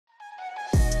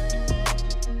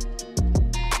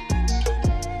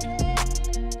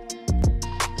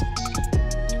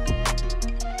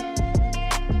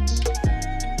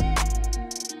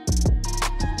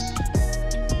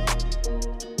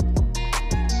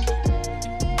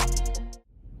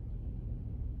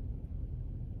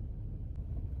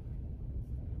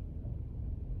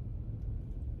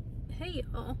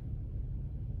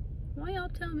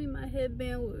me my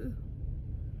headband.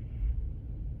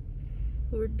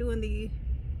 We're doing the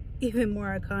even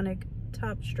more iconic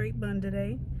top straight bun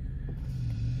today.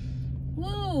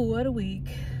 Whoa, what a week.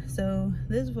 So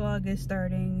this vlog is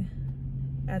starting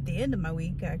at the end of my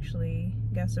week. Actually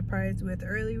got surprised with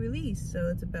early release, so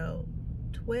it's about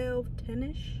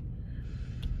 10-ish.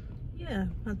 Yeah,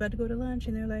 I was about to go to lunch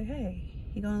and they're like, hey,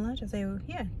 you going to lunch? I say, well,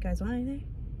 yeah, you guys want anything?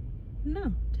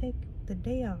 No, take the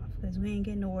day off because we ain't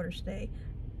getting no orders today.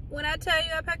 When I tell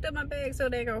you I packed up my bag so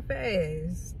they go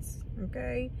fast,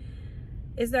 okay?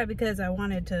 It's not because I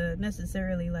wanted to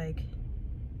necessarily like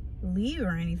leave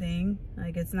or anything.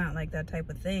 Like, it's not like that type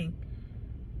of thing.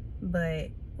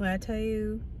 But when I tell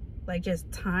you, like, just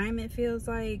time, it feels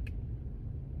like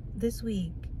this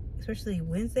week, especially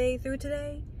Wednesday through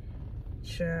today,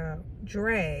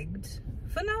 dragged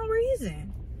for no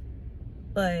reason.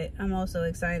 But I'm also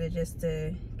excited just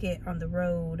to get on the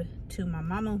road to my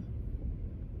mama,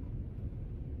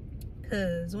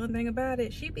 because one thing about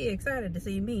it, she'd be excited to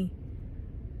see me.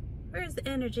 Where's the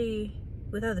energy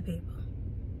with other people?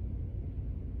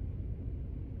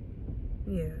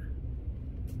 Yeah.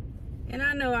 And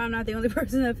I know I'm not the only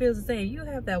person that feels the same. You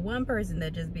have that one person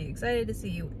that just be excited to see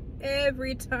you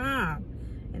every time,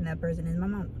 and that person is my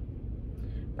mama.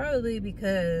 Probably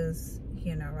because,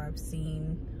 you know, I've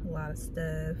seen a lot of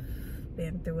stuff,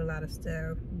 been through a lot of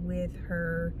stuff with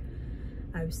her.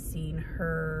 I've seen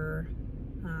her,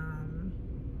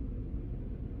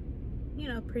 you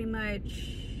know, pretty much,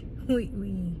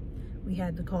 we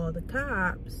had to call the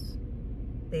cops.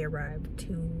 They arrived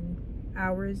 2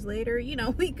 hours later. You know,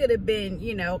 we could have been,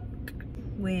 you know,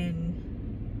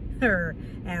 when her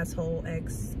asshole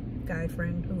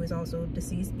ex-guy-friend, who is also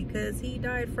deceased because he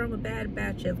died from a bad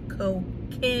batch of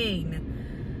cocaine,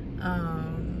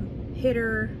 hit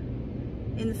her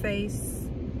in the face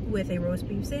with a roast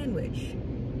beef sandwich.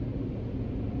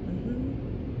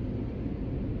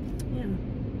 Yeah,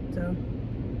 so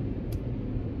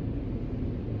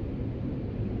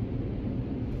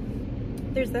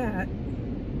there's that.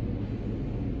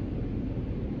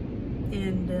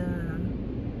 And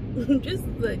just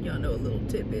to let y'all know a little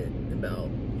tidbit about,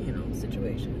 you know,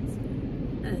 situations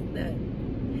that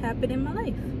happen in my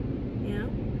life, you know.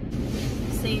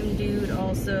 Same dude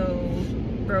also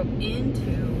broke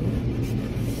into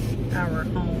our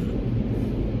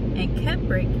home and kept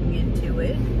breaking into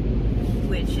it,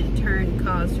 which in turn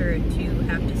caused her to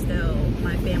have to sell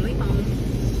my family home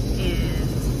and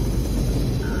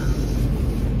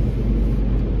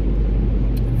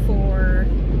for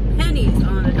pennies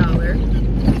on the dollar.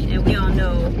 And we all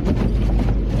know,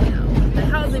 you know, the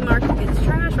housing market is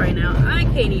trash right now. I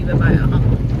can't even buy a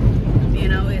home. You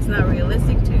know, it's not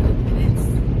realistic to.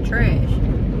 It's trash.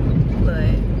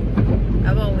 But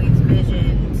I've always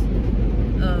visioned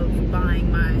of buying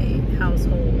my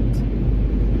household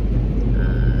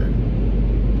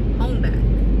home back.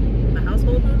 My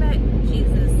household home back?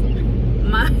 Jesus.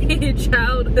 My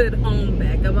childhood home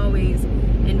back. I've always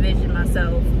envisioned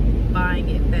myself buying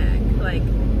it back. Like,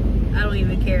 I don't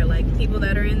even care. Like, people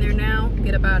that are in there now,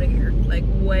 get up out of here. Like,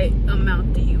 what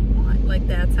amount do you want? Like,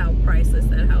 that's how priceless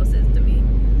that house is to me.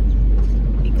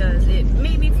 Because it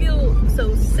made me feel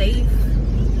so safe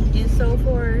and so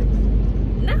forth.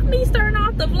 Not me starting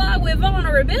off the vlog with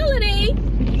vulnerability.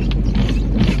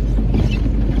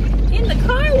 In the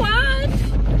car wash.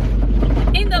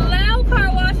 In the loud car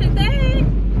wash at that.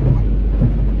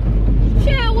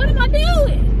 Child, what am I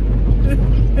doing?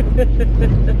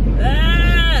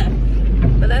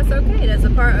 But that's okay. That's a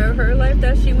part of her life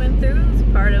that she went through. It's a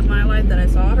part of my life that I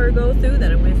saw her go through,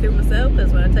 that I went through myself.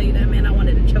 Because when I tell you that man, I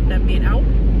wanted to choke that man out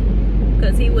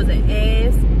because he was an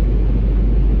ass.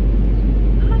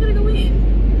 I'm not gonna go in.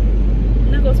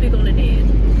 I'm not gonna speak on the dead.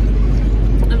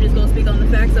 I'm just gonna speak on the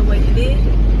facts of what he did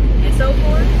and so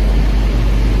forth.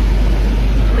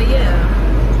 But yeah,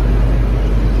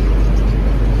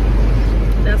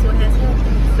 that's what has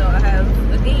happened. So I have,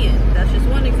 again, that's just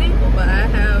one example, but I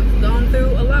have gone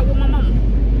through a lot with my mama.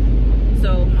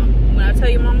 So when I tell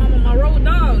you my mama, my road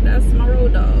dog, that's my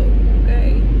road dog,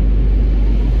 okay?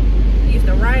 I used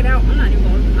to ride out, I'm not even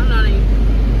gonna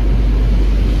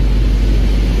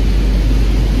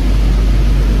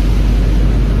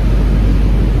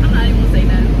say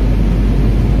that.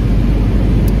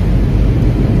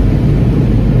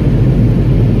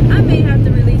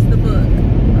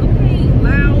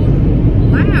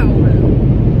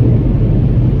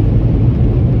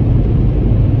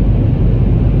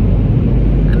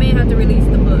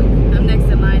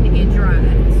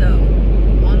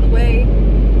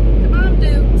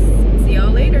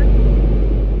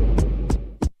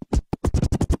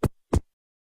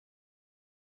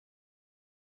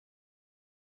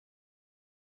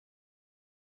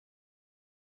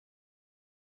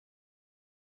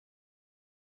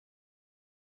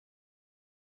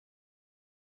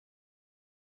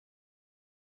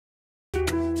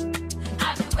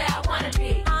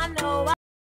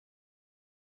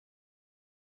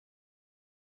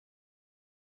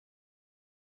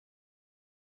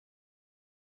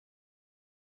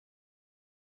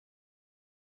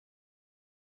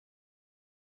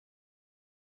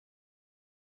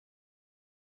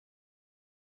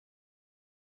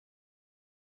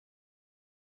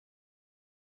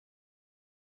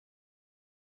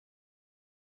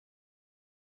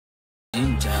 If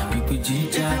you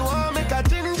want make a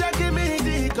ginger, give me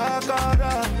the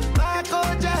cocoa.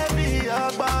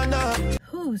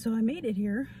 Ooh, so I made it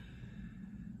here.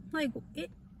 Like,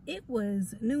 it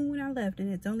was noon when I left, and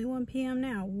it's only 1 p.m.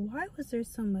 now. Why was there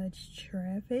so much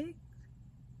traffic?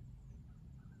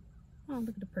 Oh,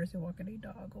 look at the person walking a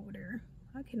dog over there.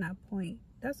 I cannot point.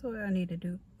 That's what I need to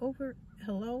do. Over,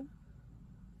 hello?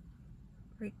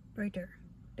 Right there.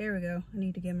 There we go. I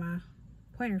need to get my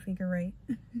pointer finger right.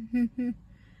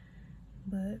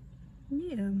 But,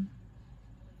 yeah.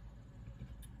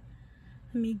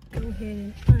 Let me go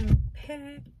ahead and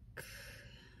unpack.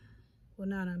 Well,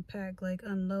 not unpack, like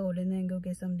unload and then go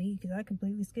get something to eat, because I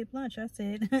completely skipped lunch. I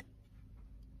said,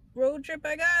 road trip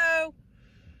I go.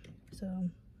 So,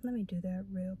 let me do that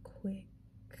real quick.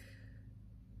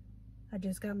 I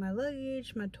just got my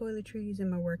luggage, my toiletries, and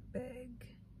my work bag.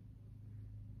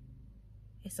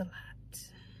 It's a lot.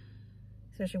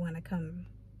 Especially when I come,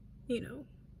 you know,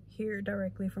 here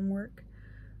directly from work.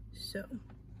 So,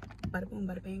 bada boom,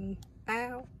 bada bing,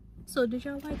 bow. So, did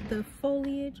y'all like the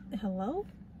foliage? Hello?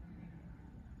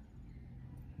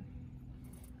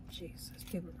 Jesus,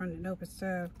 people running over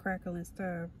stuff, crackling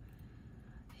stuff.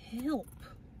 Help.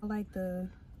 I like the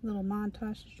little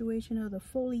montage situation of the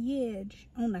foliage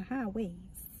on the highways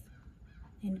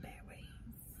and the byways.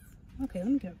 Okay, let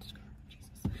me get out this car.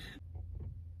 Jesus.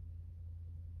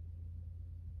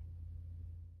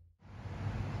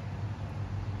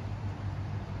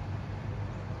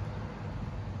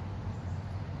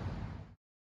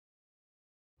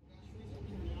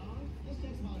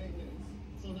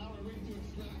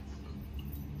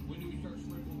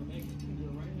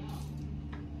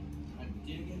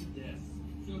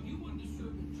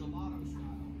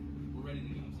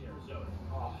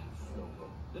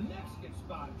 The Mexican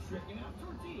spot is tricking out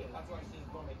tortillas. That's why she's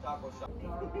going to make taco shop.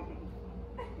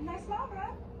 Nice smile, bro.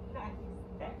 Nice.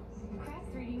 Thanks. Crest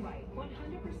 3D White,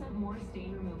 100% more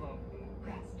stain removal.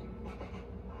 Crest.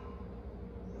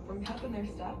 From cupping their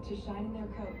stuff to shining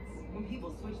their coats. When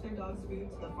people switch their dog's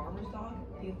food to the farmer's dog,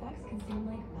 the effects can seem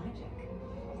like magic.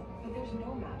 But there's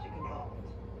no magic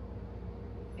involved.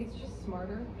 It's just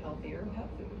smarter, healthier pet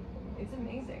food. It's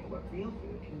amazing what real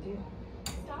food can do.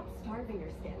 Stop starving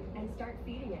your skin and start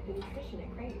feeding it the nutrition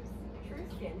it craves. True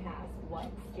Skin has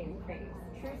what skin craves.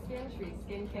 True Skin treats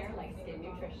skincare like skin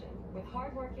nutrition with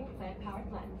hard-working plant-powered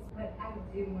blends. But I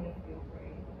do want to feel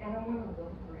great, and I want to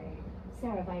look great.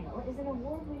 CeraVital is an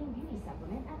award-winning beauty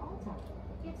supplement at Ulta.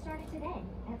 Get started today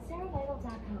at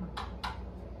CeraVital.com.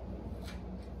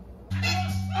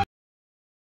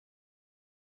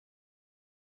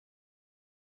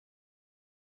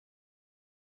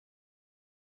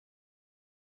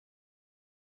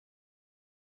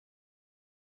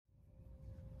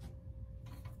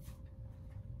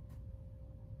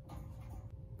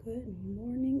 Good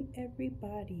morning,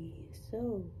 everybody.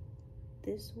 So,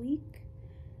 this week,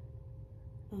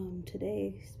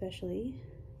 today especially,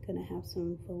 gonna have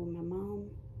some fun with my mom.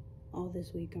 All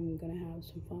this week, I'm gonna have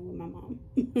some fun with my mom.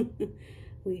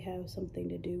 We have something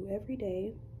to do every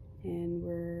day, and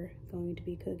we're going to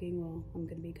be cooking. Well, I'm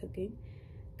gonna be cooking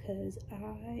because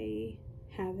I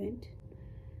haven't,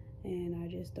 and I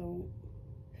just don't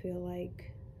feel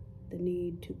like the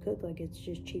need to cook. Like, it's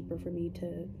just cheaper for me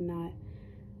to not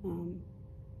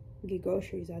get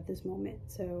groceries at this moment.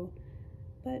 So,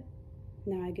 but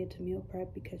now I get to meal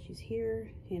prep because she's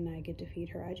here and I get to feed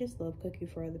her. I just love cooking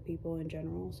for other people in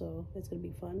general, so it's gonna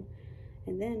be fun.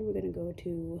 And then we're gonna go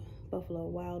to Buffalo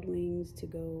Wild Wings to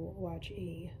go watch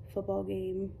a football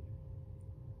game.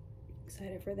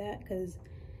 Excited for that because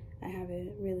I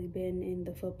haven't really been in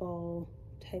the football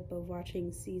type of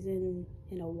watching season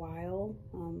in a while,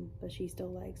 but she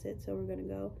still likes it, so we're gonna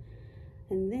go.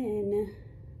 And then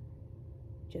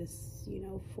just, you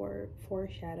know, for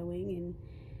foreshadowing, and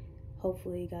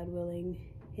hopefully, God willing,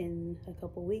 in a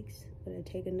couple weeks, I'm gonna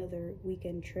take another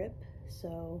weekend trip.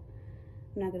 So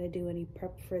I'm not gonna do any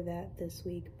prep for that this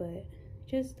week, but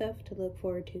just stuff to look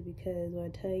forward to, because when I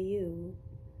tell you,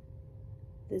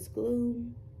 this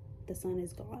gloom, the sun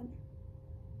is gone.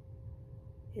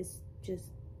 It's just,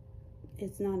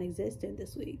 it's non-existent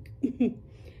this week. The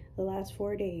last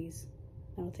 4 days,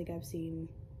 I don't think I've seen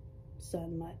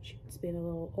sun much. It's been a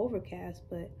little overcast,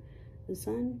 but the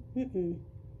sun, it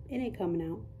ain't coming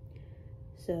out.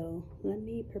 So let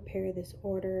me prepare this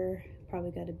order. Probably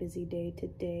got a busy day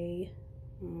today,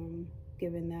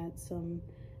 given that some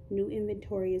new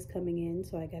inventory is coming in,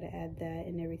 so I got to add that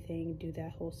and everything, do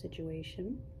that whole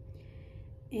situation,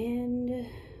 and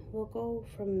we'll go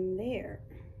from there.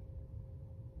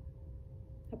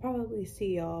 I'll probably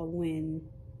see y'all when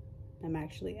I'm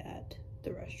actually at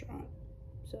the restaurant.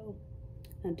 So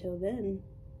until then,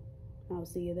 I'll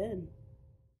see you then.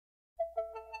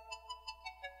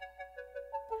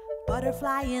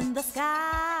 Butterfly in the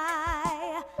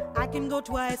sky, I can go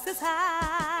twice as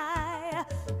high.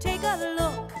 Take a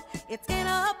look, it's in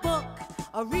a book,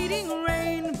 a reading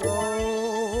rainbow.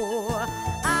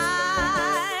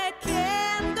 I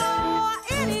can go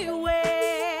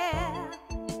anywhere,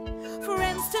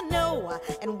 friends to know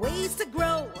and ways to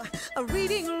grow, a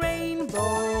reading rainbow.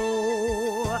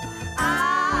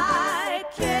 I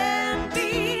can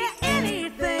be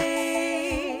anything.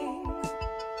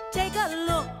 Take a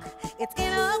look, it's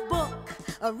in a book,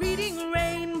 a reading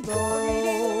rainbow.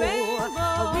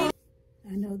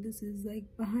 I know this is like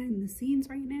behind the scenes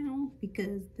right now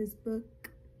because this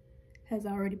book has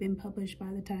already been published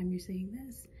by the time you're seeing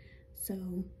this.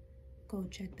 So go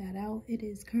check that out. It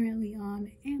is currently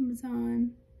on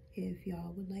Amazon if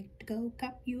y'all would like to go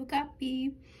cop you a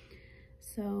copy.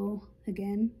 So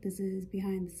again, this is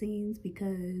behind the scenes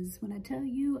because when I tell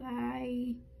you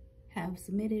I have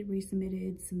submitted,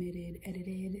 resubmitted, submitted,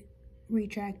 edited,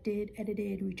 retracted,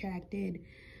 edited, retracted,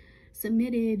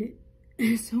 submitted,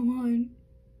 and so on.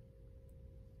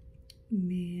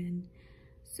 Man.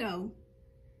 So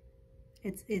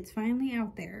it's finally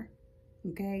out there,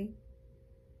 okay?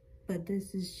 But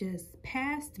this is just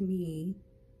past me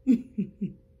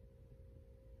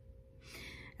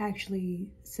actually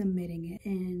submitting it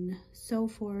and so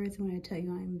forth. When I tell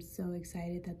you I'm so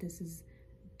excited that this is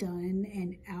done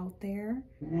and out there.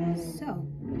 So,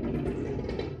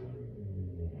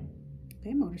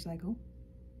 okay, motorcycle.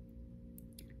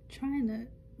 Trying to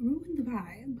ruin the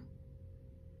vibe.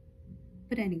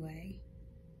 But anyway,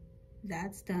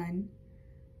 that's done.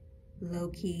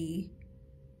 Low-key,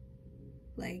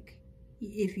 like,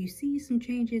 if you see some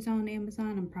changes on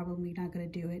Amazon, I'm probably not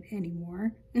going to do it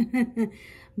anymore.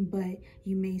 But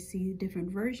you may see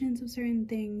different versions of certain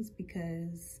things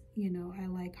because, you know, I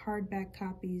like hardback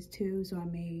copies too, so I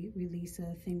may release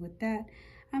a thing with that.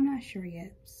 I'm not sure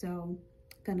yet, so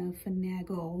gonna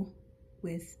finagle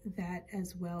with that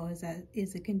as well, as that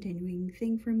is a continuing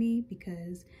thing for me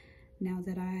because now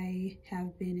that I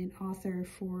have been an author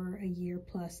for a year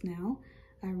plus now,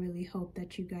 I really hope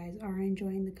that you guys are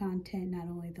enjoying the content, not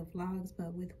only the vlogs,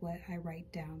 but with what I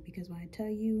write down. Because when I tell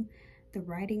you, the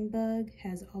writing bug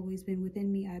has always been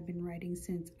within me. I've been writing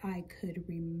since I could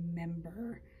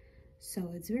remember.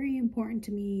 So it's very important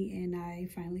to me, and I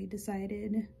finally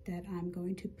decided that I'm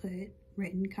going to put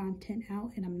written content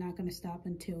out, and I'm not going to stop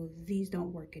until these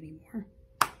don't work anymore.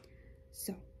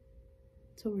 So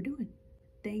that's what we're doing.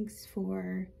 Thanks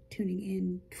for tuning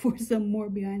in for some more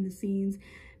behind the scenes,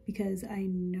 because I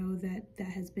know that that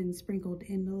has been sprinkled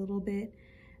in a little bit.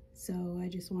 So I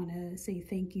just want to say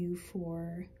thank you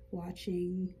for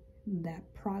watching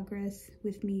that progress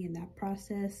with me in that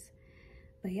process.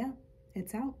 But yeah,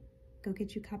 it's out. Go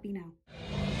get your copy now.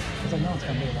 Because I know it's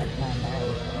going to be like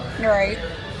 $9. Right.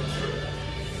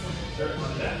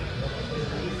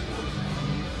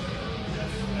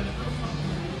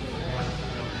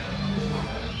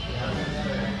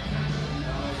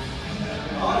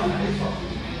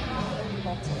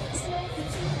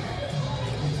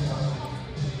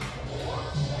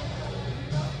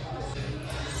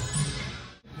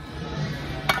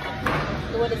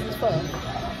 What is this for?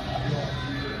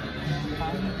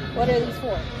 What are these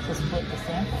for? To split the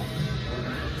sample.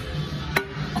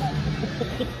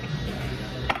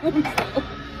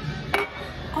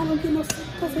 I don't get no sleep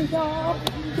because of y'all.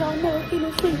 Y'all never get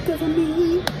no sleep because of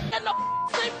me. Get no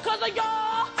sleep because of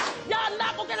y'all. Y'all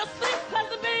not gonna get no sleep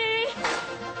because of me.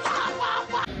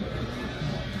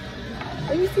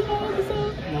 Have you seen that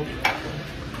episode? Nope.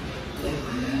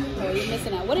 Oh, you're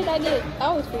missing out. What did I get? I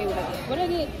always forget what I get. What did I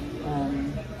get?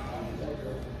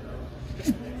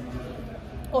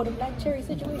 Oh, the black cherry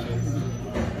situation.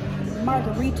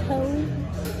 Margarito.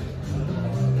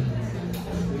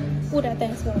 Oh, that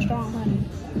thing smells strong, honey.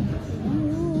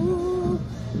 Ooh.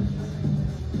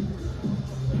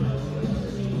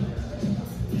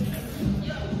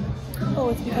 Oh,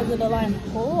 it's because of the lime.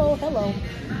 Oh, hello.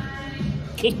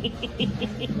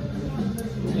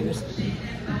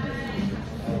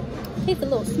 Tastes a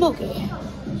little smoky.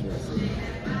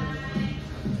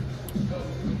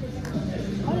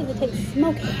 Why does it taste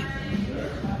smoky?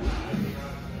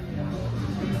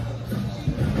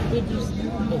 Did you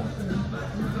smell it?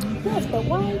 Yes, but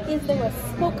why is there a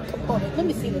smoke component? Let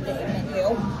me see the damn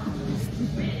menu.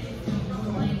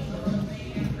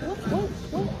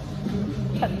 What?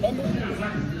 Tremendous.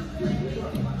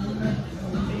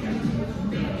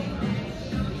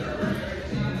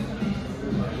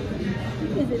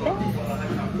 Is it that?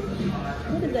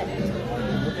 What is that?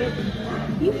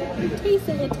 You taste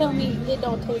it and tell me it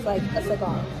don't taste like a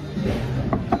cigar.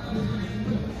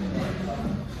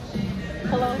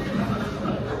 Hello?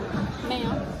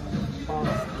 Ma'am?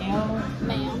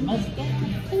 Ma'am?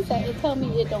 Please tell me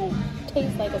it don't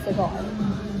taste like a cigar.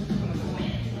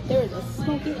 There is a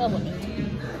smoky element.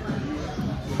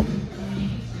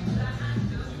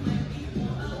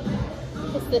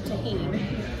 It's the tahini.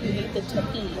 You hate the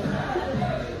tahini.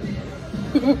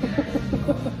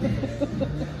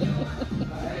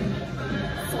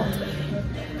 Salty.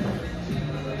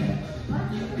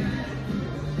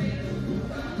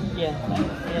 Yeah,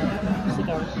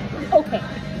 cigars. Okay.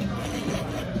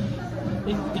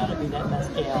 It's gotta be that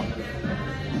mezcal.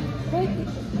 Right.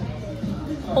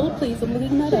 Hold please, I'm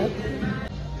looking that up.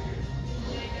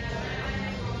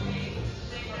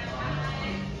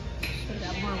 We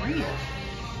got more ranch.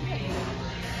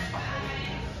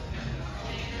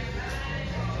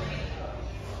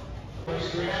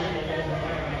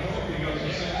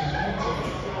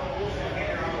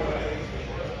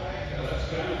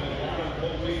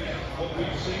 What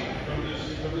we've seen from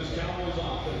this Cowboys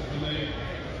offense when they,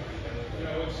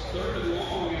 it's third and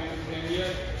long, and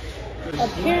yet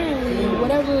apparently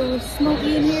whatever was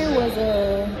smoky in here was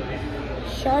a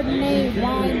Chardonnay,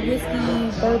 wine,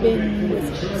 whiskey, bourbon,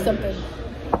 whiskey, something.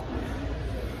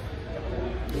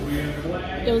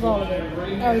 It was all of it.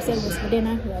 I already said whiskey, didn't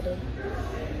I? Yeah, I did.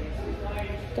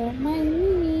 Don't mind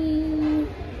me.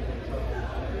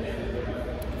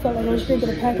 Felt like I was drinking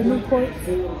a pack of Newports.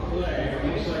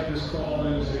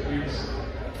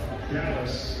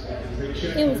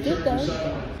 It was good though.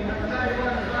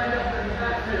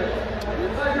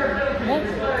 But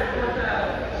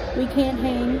we can't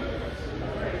hang.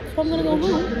 So I'm gonna go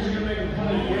home.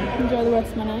 Enjoy the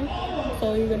rest of my night.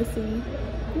 So you're gonna see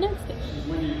next day.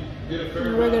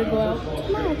 And we're gonna go out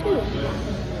tomorrow too.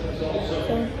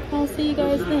 So I'll see you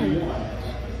guys then.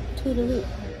 Toodaloo.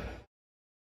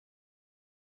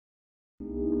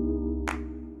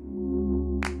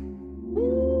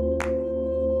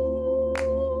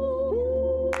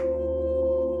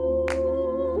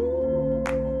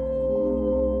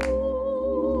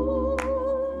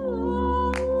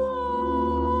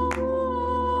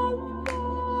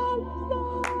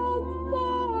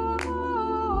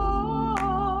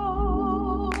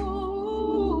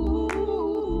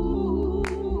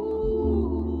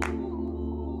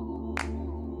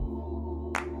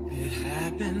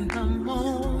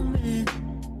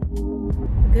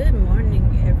 Good morning,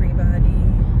 everybody.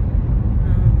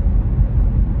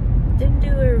 Didn't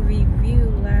do a review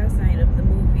last night of the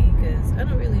movie because I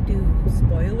don't really do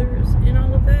spoilers and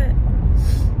all of that.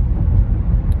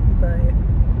 But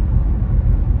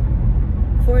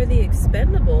for the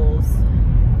Expendables,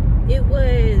 it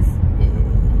was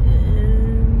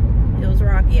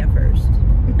rocky at first.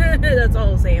 That's all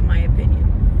I'll say in my opinion.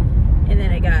 And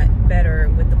then it got better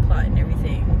with the plot and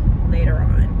everything later on.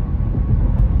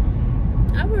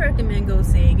 I would recommend go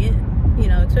seeing it,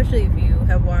 especially if you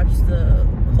have watched the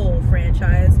whole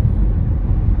franchise.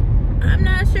 I'm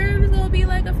not sure if it's gonna be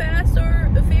like a Fast or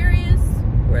a Furious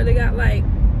where they got like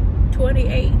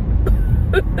 28.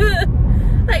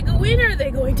 Like, when are they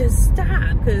going to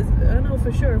stop? Because I know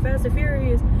for sure Fast and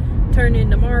Furious turned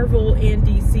into Marvel and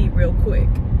DC real quick.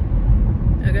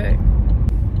 Okay,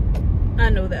 I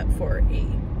know that for a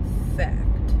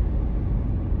fact.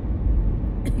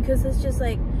 Because it's just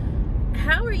like,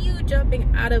 how are you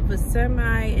jumping out of a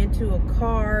semi into a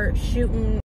car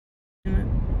shooting? You know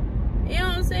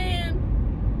what I'm saying?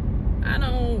 I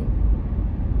don't,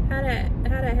 how that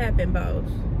happened, boss.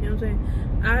 You know what I'm saying?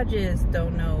 I just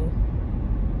don't know.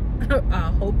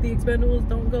 I hope the Expendables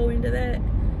don't go into that,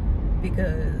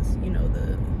 because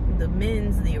the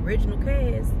the original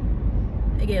cast,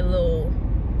 they get a little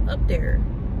up there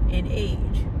in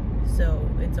age, so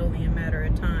it's only a matter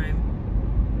of time,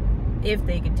 if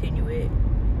they continue it,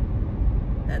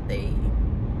 that they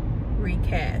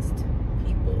recast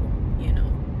people,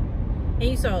 and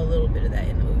you saw a little bit of that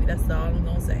in the movie. That's all I'm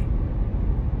gonna say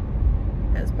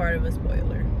as part of a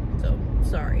spoiler. So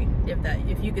sorry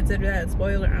if you consider that a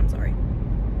spoiler. I'm sorry.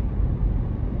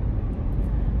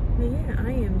 But yeah,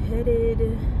 I am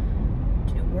headed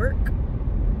to work,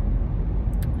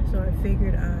 so I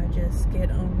figured I'd just get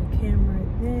on the camera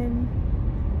then.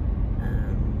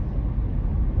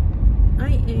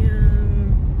 I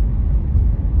am,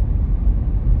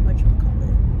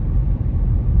 whatchamacallit,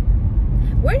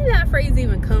 where did that phrase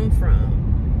even come from?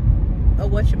 A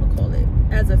whatchamacallit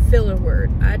as a filler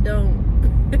word. I don't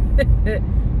I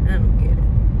don't get it.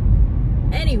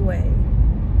 Anyway,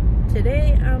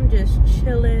 today I'm just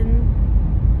chilling.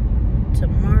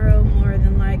 Tomorrow, more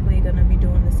than likely, gonna be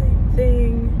doing the same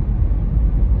thing.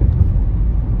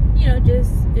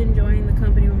 Just enjoying the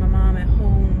company with my mom at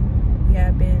home. We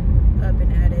have been up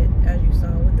and at it, as you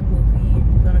saw with the movie.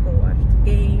 I'm gonna go watch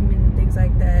the game and things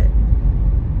like that.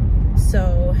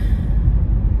 So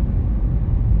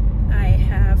I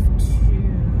have to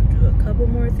do a couple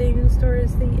more things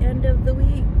towards the end of the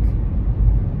week.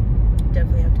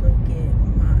 Definitely have to go get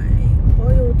my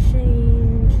oil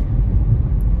change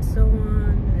and so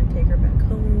on, and then take her back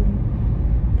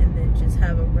home, and then just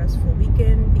have a restful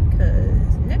weekend,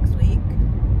 because next week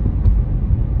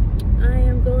I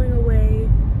am going away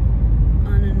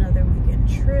on another weekend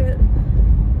trip.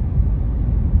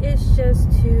 It's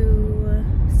just to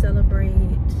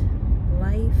celebrate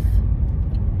life.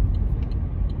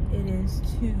 It is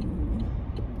to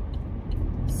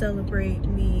celebrate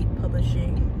me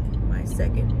publishing my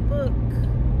second book,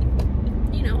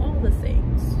 you know, all the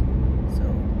things. So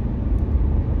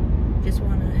just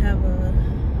want to have a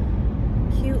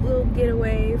cute little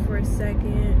getaway for a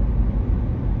second,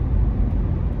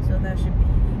 so that should be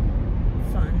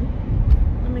fun.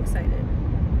 I'm excited.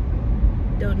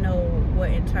 Don't know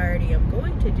what entirety I'm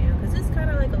going to do, because it's kind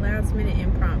of like a last minute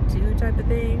impromptu type of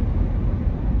thing.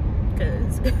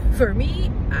 Because for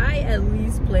me, I at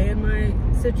least plan my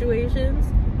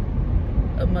situations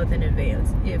a month in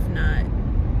advance, if not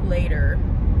later.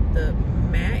 The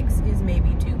max is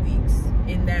maybe 2 weeks,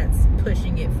 and that's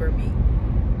pushing it for me.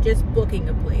 Just booking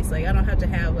a place, like I don't have to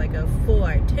have like a full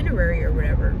itinerary or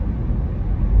whatever,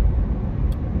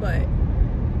 but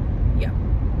yeah.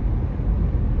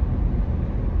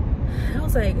 I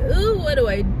was like, ooh, what do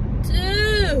I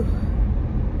do?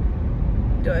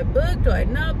 Do I book? Do I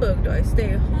not book? Do I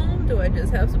stay home? Do I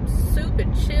just have some soup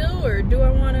and chill? Or do I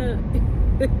want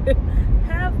to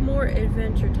have more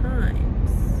adventure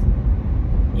times?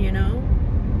 You know?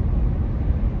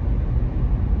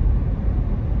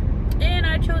 And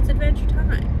I chose adventure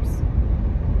times.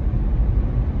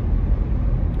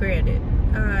 Granted,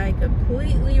 I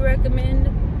completely recommend,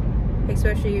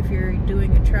 especially if you're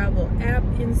doing a travel app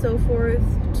and so forth,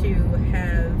 to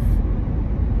have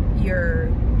your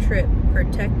trip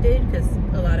protected, because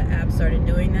a lot of apps started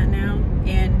doing that now,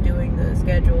 and doing the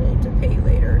schedule to pay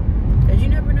later, because you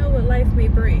never know what life may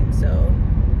bring. So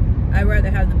I'd rather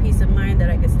have the peace of mind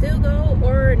that I could still go,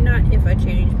 or not if I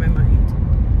change my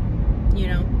mind, you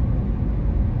know.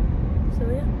 So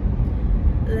yeah,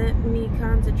 let me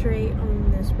concentrate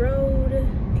on this road,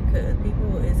 because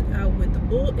people is out with the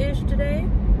bull-ish today,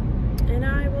 and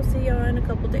I will see y'all in a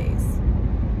couple days.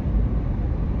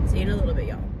 See you in a little bit,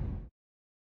 y'all.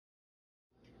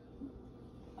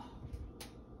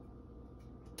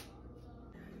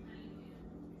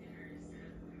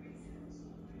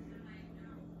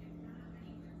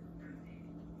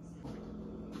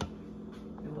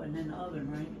 It wasn't in the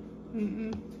oven, right?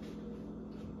 Mm-mm.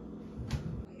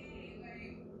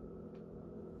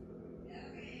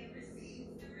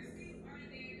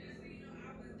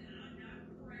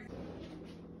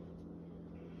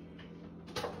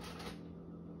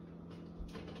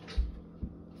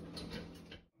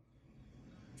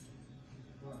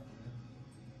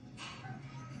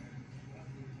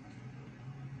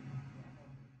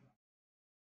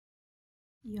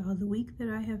 Y'all, the week that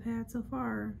I have had so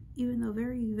far, even though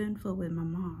very eventful with my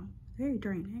mom, very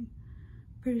draining.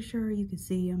 Pretty sure you can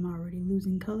see I'm already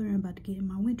losing color and about to get in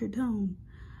my winter tone.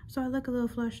 So I look a little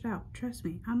flushed out. Trust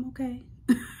me, I'm okay.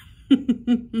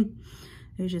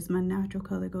 It's just my natural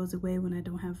color goes away when I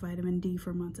don't have vitamin D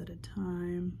for months at a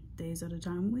time, days at a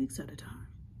time, weeks at a time,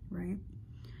 right?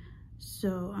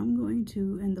 So I'm going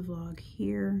to end the vlog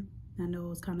here. I know it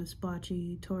was kind of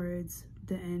splotchy towards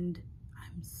the end.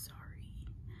 I'm sorry.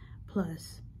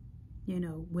 Plus, you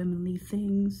know, womanly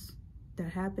things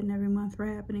that happen every month are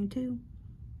happening too.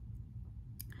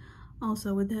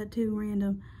 Also with that too,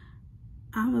 random,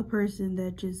 I'm a person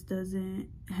that just doesn't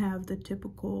have the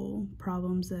typical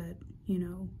problems that, you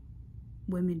know,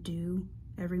 women do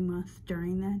every month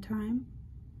during that time.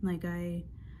 Like, I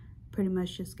pretty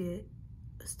much just get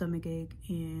a stomach ache,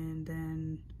 and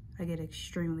then I get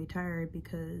extremely tired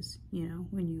because, you know,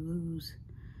 when you lose,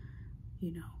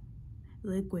 you know,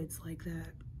 liquids like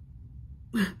that,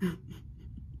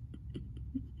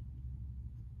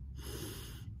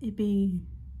 it'd be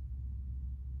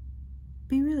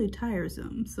really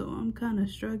tiresome. So I'm kind of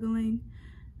struggling.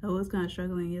 I was kind of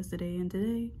struggling yesterday and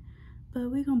today,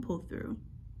 but we're gonna pull through,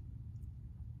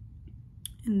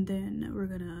 and then we're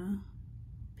gonna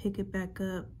pick it back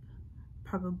up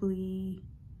probably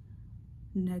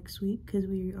next week, because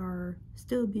we are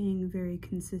still being very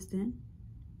consistent.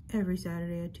 Every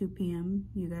Saturday at 2 p.m.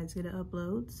 you guys get an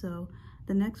upload. So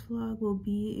the next vlog will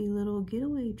be a little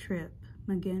getaway trip,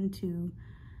 again, to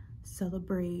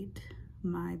celebrate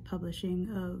my publishing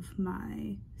of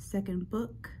my second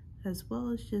book, as well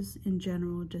as just in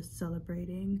general, just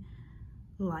celebrating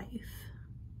life.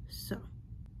 So,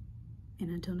 and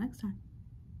until next time,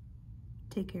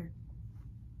 take care.